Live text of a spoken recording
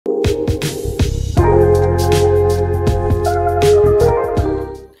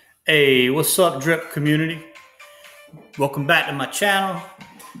Hey, what's up, Drip community? Welcome back to my channel.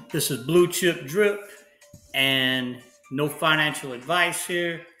 This is Blue Chip Drip, and no financial advice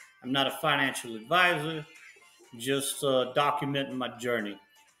here. I'm not a financial advisor, just documenting my journey.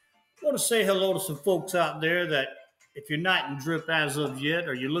 I want to say hello to some folks out there that, if you're not in Drip as of yet,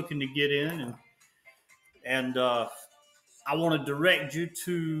 or you're looking to get in, and I want to direct you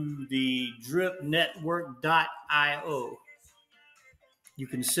to the dripnetwork.io. You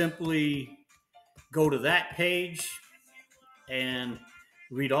can simply go to that page and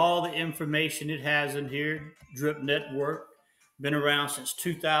read all the information it has in here. Drip Network, been around since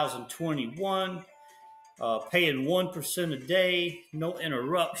 2021, paying 1% a day, no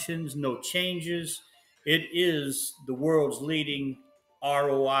interruptions, no changes. It is the world's leading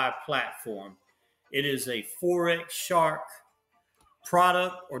ROI platform. It is a Forex Shark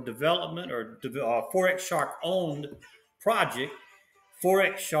product or development or Forex Shark owned project.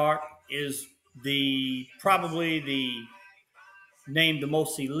 Forex Shark is the probably the named the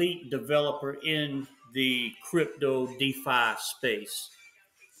most elite developer in the crypto DeFi space.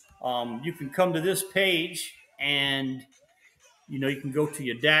 You can come to this page and you can go to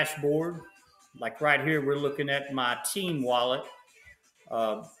your dashboard. Like right here, we're looking at my team wallet.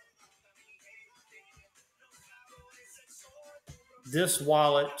 Uh, this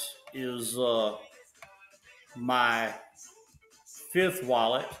wallet is my fifth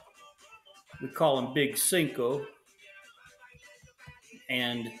wallet. We call him Big Cinco.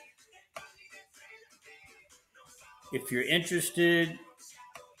 And if you're interested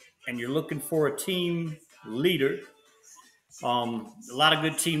and you're looking for a team leader, a lot of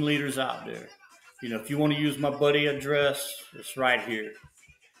good team leaders out there. If you want to use my buddy address, it's right here.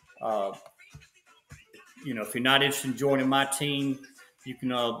 Uh, if you're not interested in joining my team, you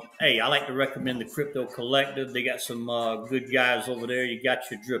can. Hey, I like to recommend the Crypto Collective. They got some good guys over there. You got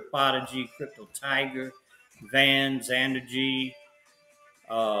your Drip Prodigy, Crypto Tiger, Van, Xander G,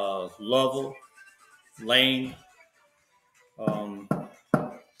 Lovell, Lane, um,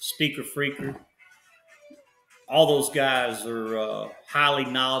 Speaker Freaker. All those guys are highly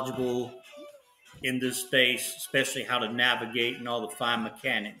knowledgeable in this space, especially how to navigate and all the fine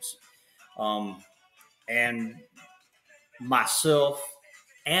mechanics. And myself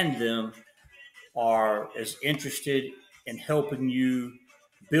and them are as interested in helping you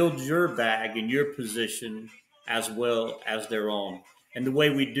build your bag and your position as well as their own. And the way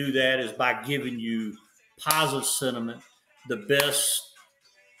we do that is by giving you positive sentiment, the best,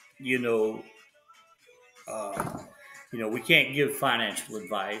 you know, we can't give financial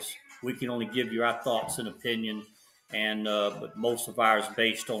advice. We can only give you our thoughts and opinion, and but most of ours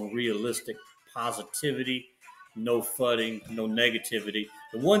based on realistic positivity, no fudding, no negativity.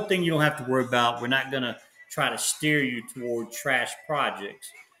 The one thing you don't have to worry about, we're not going to try to steer you toward trash projects,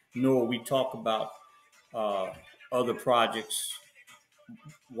 nor we talk about uh, other projects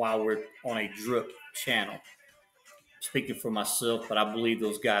while we're on a drip channel. Speaking for myself, but I believe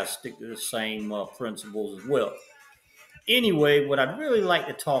those guys stick to the same principles as well. Anyway, what I'd really like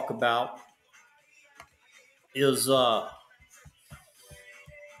to talk about is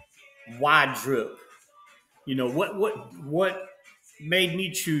why drip. What made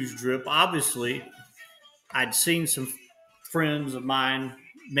me choose drip? Obviously, I'd seen some friends of mine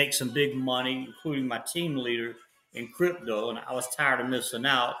make some big money, including my team leader in crypto, and I was tired of missing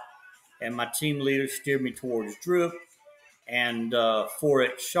out. And my team leader steered me towards drip and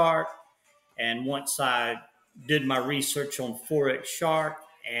Forex Shark. And once I did my research on Forex Shark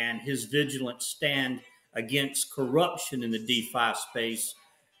and his vigilant stand against corruption in the DeFi space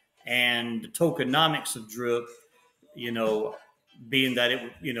and the tokenomics of drip, you know, being that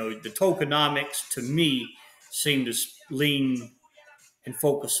the tokenomics to me seem to lean and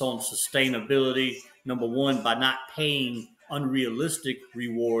focus on sustainability. Number one, by not paying unrealistic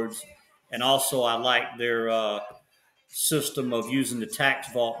rewards. And also, I like their system of using the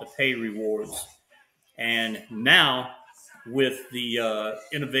tax vault to pay rewards. And now, with the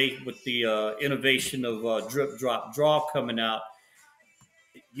innovation of drip, drop, draw coming out,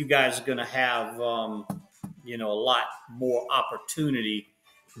 you guys are going to have a lot more opportunity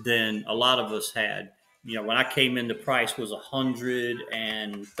than a lot of us had. When I came in, the price was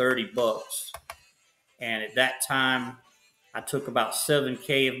 $130, and at that time, I took about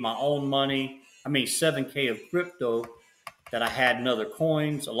 7K of my own money. 7K of crypto that I had in other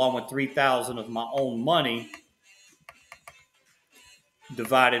coins, along with 3,000 of my own money,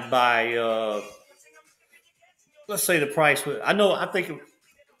 divided by let's say the price was.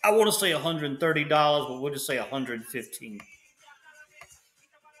 I want to say $130, but we'll just say 115.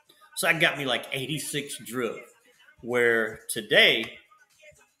 So that got me like 86 drip. Where today,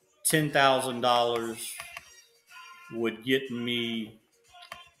 $10,000 would get me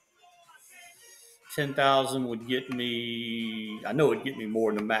 10,000 would get me. I know it'd get me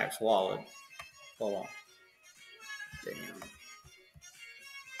more than the max wallet. Hold on. Damn.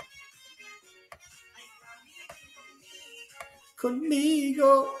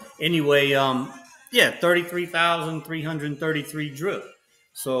 Conmigo. Anyway, yeah, 33,333 drip.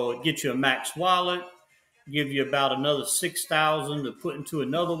 So it gets you a max wallet, give you about another 6,000 to put into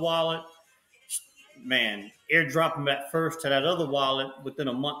another wallet. Man, airdropping that first to that other wallet within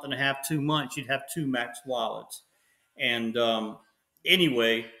a month and a half, 2 months, you'd have two max wallets. And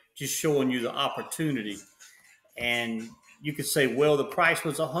anyway, just showing you the opportunity. And you could say, well, the price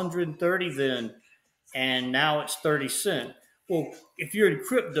was 130 then, and now it's 30 cents. Well, if you're in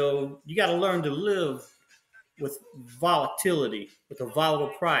crypto, you got to learn to live with volatility, with a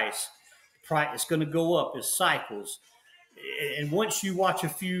volatile price. It's going to go up. It cycles. And once you watch a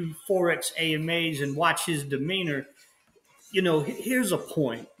few Forex AMAs and watch his demeanor, here's a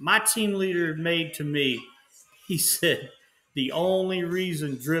point. My team leader made to me. He said, the only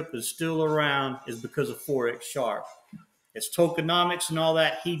reason Drip is still around is because of Forex Sharp. It's tokenomics and all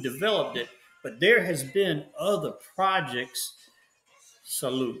that. He developed it. But there has been other projects.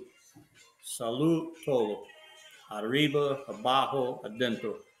 Salute. Salute todo. Arriba, abajo,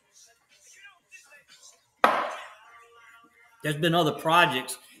 adentro. There's been other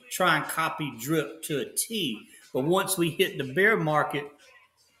projects try and copy Drip to a T. But once we hit the bear market,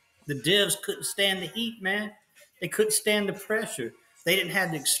 the devs couldn't stand the heat, man. They couldn't stand the pressure. They didn't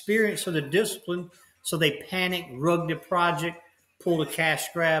have the experience or the discipline, so they panicked, rugged the project, pulled a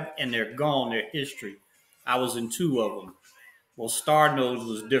cash grab, and they're gone. They're history. I was in two of them. Well, Star Nose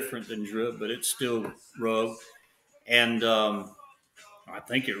was different than Drip, but it's still rugged. And I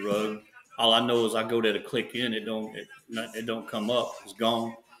think it rugged. All I know is I go there to click in. It don't come up. It's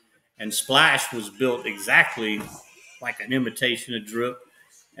gone. And Splash was built exactly like an imitation of Drip.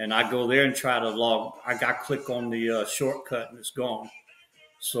 And I go there and try to log. I click on the shortcut and it's gone.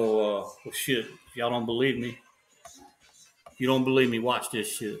 So, well, shit. If y'all don't believe me, watch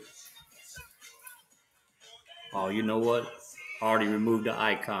this shit. Oh, you know what? I already removed the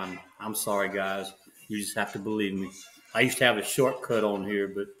icon. I'm sorry, guys. You just have to believe me. I used to have a shortcut on here,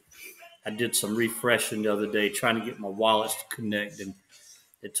 but I did some refreshing the other day trying to get my wallets to connect, and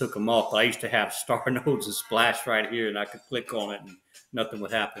it took them off. But I used to have Star Nodes and Splash right here, and I could click on it, and nothing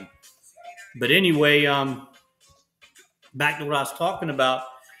would happen. But anyway, back to what I was talking about.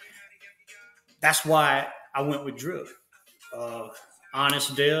 That's why I went with Drip.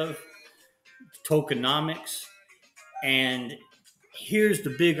 Honest Dev, tokenomics, and here's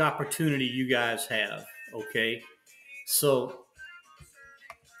the big opportunity you guys have, okay? So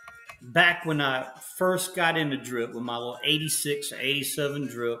back when I first got into Drip with my little 86 or 87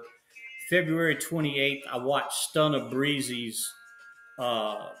 Drip, February 28th, I watched Stunner Breezy's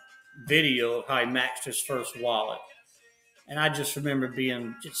video of how he maxed his first wallet. And I just remember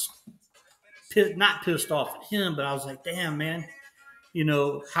being just not pissed off at him, but I was like, damn, man,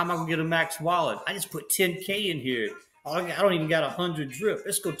 how am I going to get a max wallet? I just put 10K in here. I don't even got 100 Drip.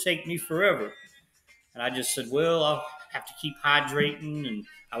 It's going to take me forever. And I just said, well, I'll have to keep hydrating. And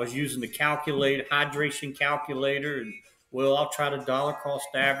I was using the hydration calculator. And, well, I'll try to dollar cost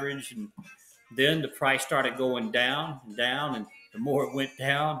average. And then the price started going down and down. And the more it went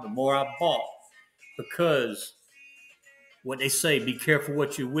down, the more I bought. Because what they say, be careful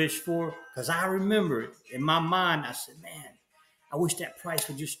what you wish for. Because I remember it. In my mind, I said, man, I wish that price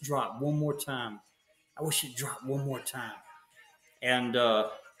would just drop one more time. I wish it dropped one more time. And,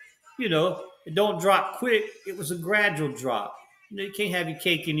 it don't drop quick. It was a gradual drop. You can't have your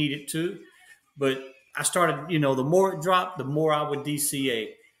cake and eat it too. But I started, the more it dropped, the more I would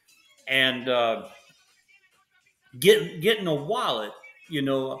DCA. And getting a wallet, you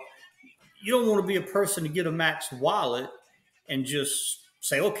don't want to be a person to get a max wallet and just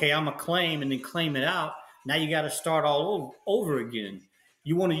say, okay, I'm a claim and then claim it out. Now you got to start all over again.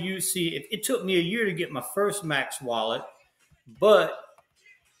 You want to it took me a year to get my first max wallet, but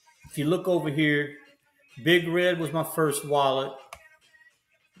if you look over here, Big Red was my first wallet.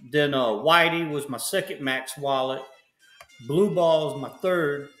 Then Whitey was my second max wallet. Blue Ball is my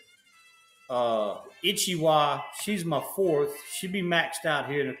third. Ichiwa, she's my fourth. She'll be maxed out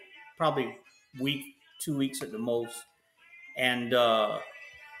here in probably week, 2 weeks at the most. And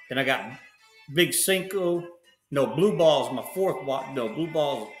then I got Big Cinco. No, Blue Ball is my fourth wallet. No, Blue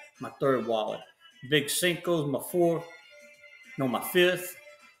Ball is my third wallet. Big Cinco is my fourth. No, my fifth.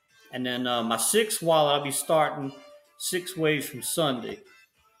 And then my sixth wallet, I'll be starting 6 ways from Sunday.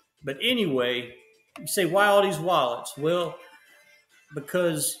 But anyway, you say, why all these wallets? Well,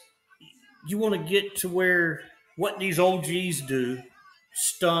 because you want to get to where what these OGs do,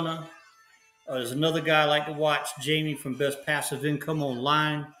 Stunner. There's another guy I like to watch, Jamie from Best Passive Income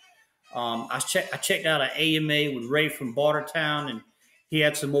Online. I checked out an AMA with Ray from Bartertown, and he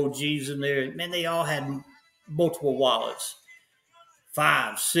had some OGs in there. Man, they all had multiple wallets,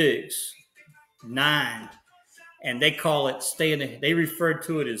 5, 6, 9, and they call it staying. They refer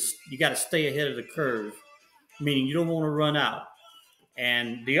to it as you got to stay ahead of the curve, meaning you don't want to run out.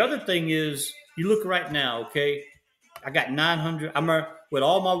 And the other thing is, you look right now, okay. I got 900. With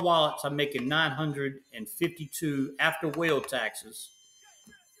all my wallets, I'm making 952 after whale taxes.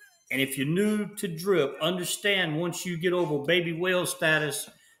 And if you're new to drip, understand once you get over baby whale status,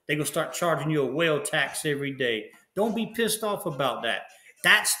 they're going to start charging you a whale tax every day. Don't be pissed off about that.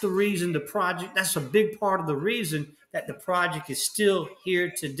 That's the reason that's a big part of the reason that the project is still here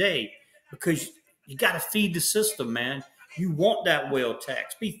today, because you got to feed the system, man. You want that whale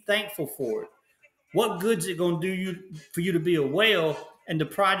tax. Be thankful for it. What good's it going to do for you to be a whale and the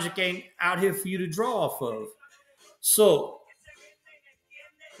project ain't out here for you to draw off of? So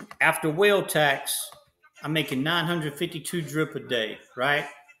after whale tax, I'm making 952 drip a day, right?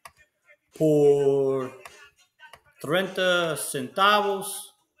 Por 30 centavos.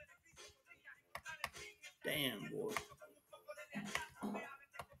 Damn, boy.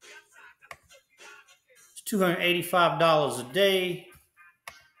 It's $285 a day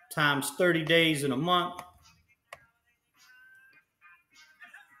times 30 days in a month.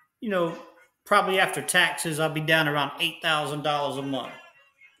 You know, probably after taxes, I'll be down around $8,000 a month.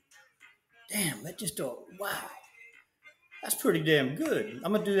 Damn, that just don't, wow. That's pretty damn good.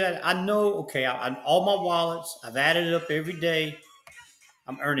 I'm going to do that. I know, okay, all my wallets, I've added it up every day.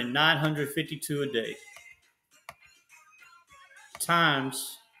 I'm earning 952 a day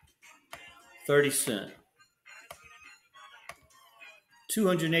times 30 cents.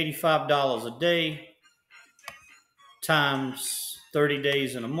 $285 a day times 30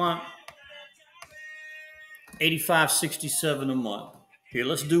 days in a month. $85.67 a month. Here,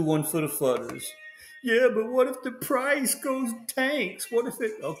 let's do one for the fudders. Yeah, but what if the price goes tanks? What if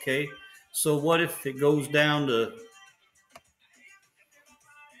it, okay, so what if it goes down to,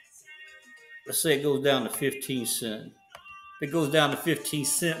 let's say it goes down to 15 cents. If it goes down to 15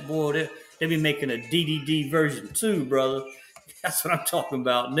 cents, boy, they be making a DDD version 2, brother. That's what I'm talking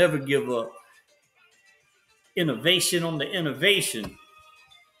about. Never give up. Innovation on the innovation.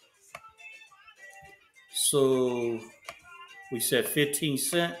 So we said 15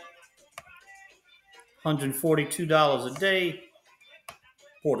 cents, $142 a day.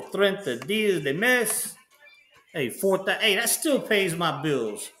 Por 30 días de mes. Hey, hey, that still pays my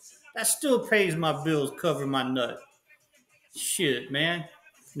bills. That still pays my bills, cover my nut. Shit, man.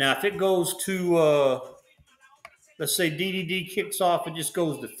 Now, if it goes to, let's say DDD kicks off, it just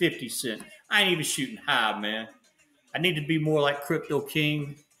goes to 50 cents. I ain't even shooting high, man. I need to be more like Crypto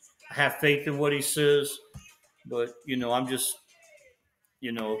King. I have faith in what he says. But, you know, I'm just,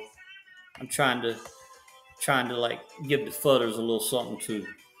 you know, I'm trying to like give the fudders a little something too.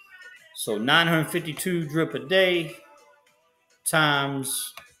 So 952 drip a day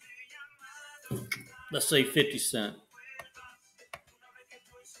times, let's say 50 cents.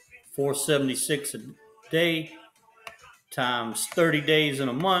 476 a day times 30 days in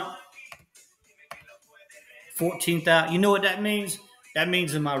a month. 14,000. You know what that means? That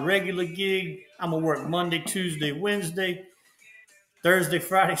means in my regular gig, I'm gonna work Monday, Tuesday, Wednesday, Thursday,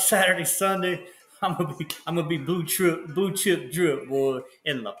 Friday, Saturday, Sunday. I'm gonna be blue chip drip, boy,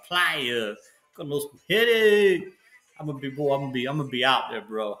 in La Playa. Con los mujeres. I'm gonna be out there,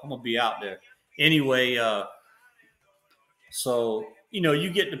 bro. I'm gonna be out there. Anyway, so you know, you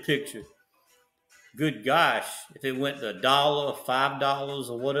get the picture. Good gosh, if it went to $1, $5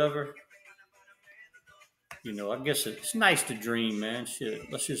 or whatever, you know, I guess it's nice to dream, man.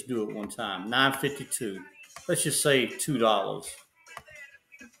 Shit, let's just do it one time. 952. Let's just say $2.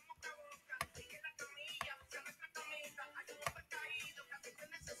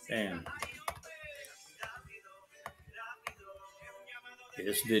 Damn. Yeah,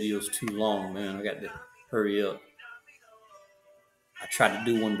 this video's too long, man. I got to hurry up. I tried to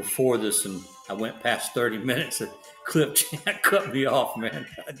do one before this, and I went past 30 minutes. The clip cut me off, man.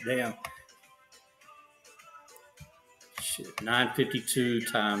 God damn. Shit, 952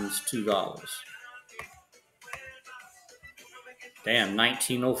 times $2. Damn,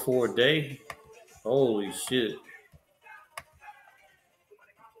 1904 a day. Holy shit.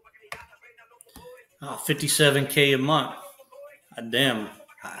 Oh, 57K a month. God damn.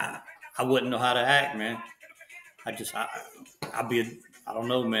 I wouldn't know how to act, man. I don't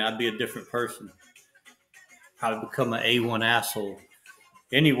know, man. I'd be a different person. Probably become an A1 asshole.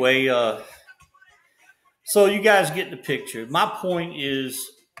 Anyway, so you guys get the picture. My point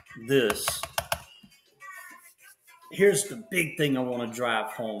is this. Here's the big thing I want to drive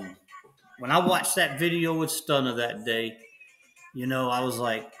home. When I watched that video with Stunner that day, I was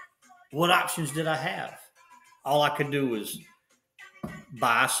like, what options did I have? All I could do was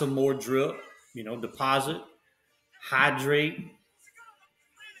buy some more drip, deposit, hydrate,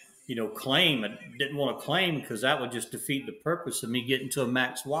 claim. I didn't want to claim because that would just defeat the purpose of me getting to a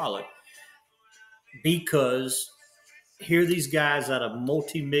max wallet. Because here these guys that are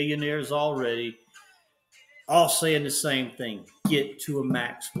multimillionaires already, all saying the same thing: get to a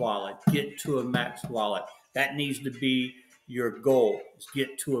max wallet, get to a max wallet. That needs to be your goal: is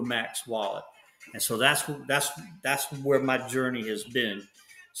get to a max wallet. And so that's where my journey has been.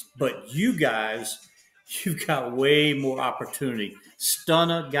 But you guys, you've got way more opportunity.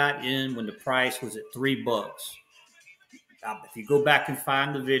 Stunner got in when the price was at $3. If you go back and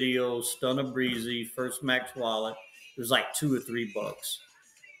find the video, Stunner Breezy, first max wallet, it was like $2 or $3.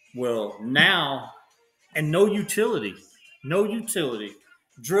 Well, now, and no utility.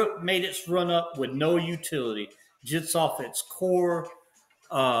 Drip made its run up with no utility, just off its core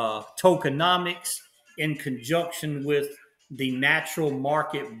tokenomics in conjunction with the natural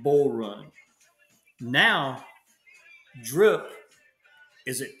market bull run. Now, Drip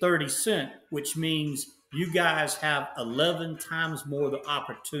is at 30 cents, which means you guys have 11 times more the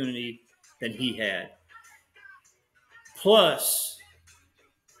opportunity than he had. Plus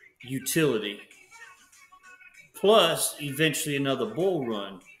utility. Plus eventually another bull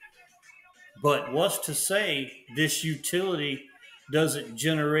run. But what's to say this utility doesn't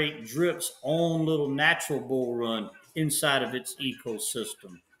generate Drip's own little natural bull run inside of its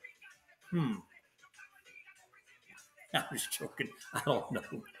ecosystem? I'm just joking. I don't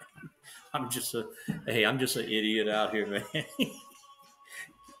know. I'm just an idiot out here, man.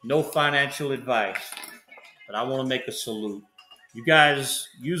 No financial advice, but I want to make a salute. You guys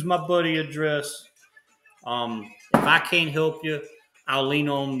use my buddy address. If I can't help you, I'll lean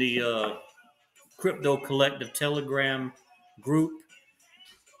on the Crypto Collective Telegram group,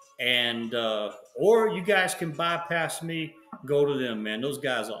 and or you guys can bypass me. Go to them, man. Those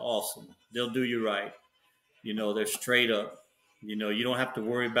guys are awesome. They'll do you right. They're straight up. You don't have to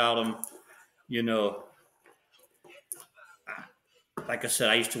worry about them. Like I said,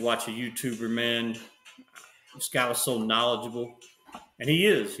 I used to watch a YouTuber, man. This guy was so knowledgeable. And he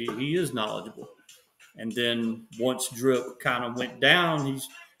is. He is knowledgeable. And then once Drip kind of went down, he's,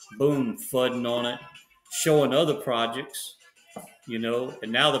 boom, fudding on it, showing other projects,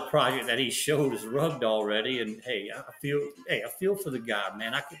 And now the project that he showed is rugged already. And, I feel for the guy,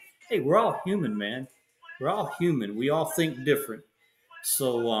 man. We're all human, man. We're all human. We all think different.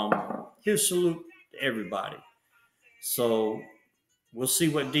 So here's salute to everybody. So we'll see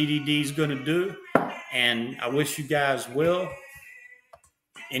what DDD is going to do. And I wish you guys well.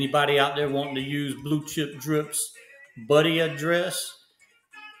 Anybody out there wanting to use Blue Chip Drip's buddy address,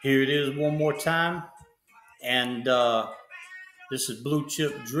 here it is one more time. And this is Blue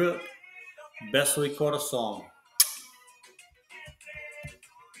Chip Drip, Best Corazon.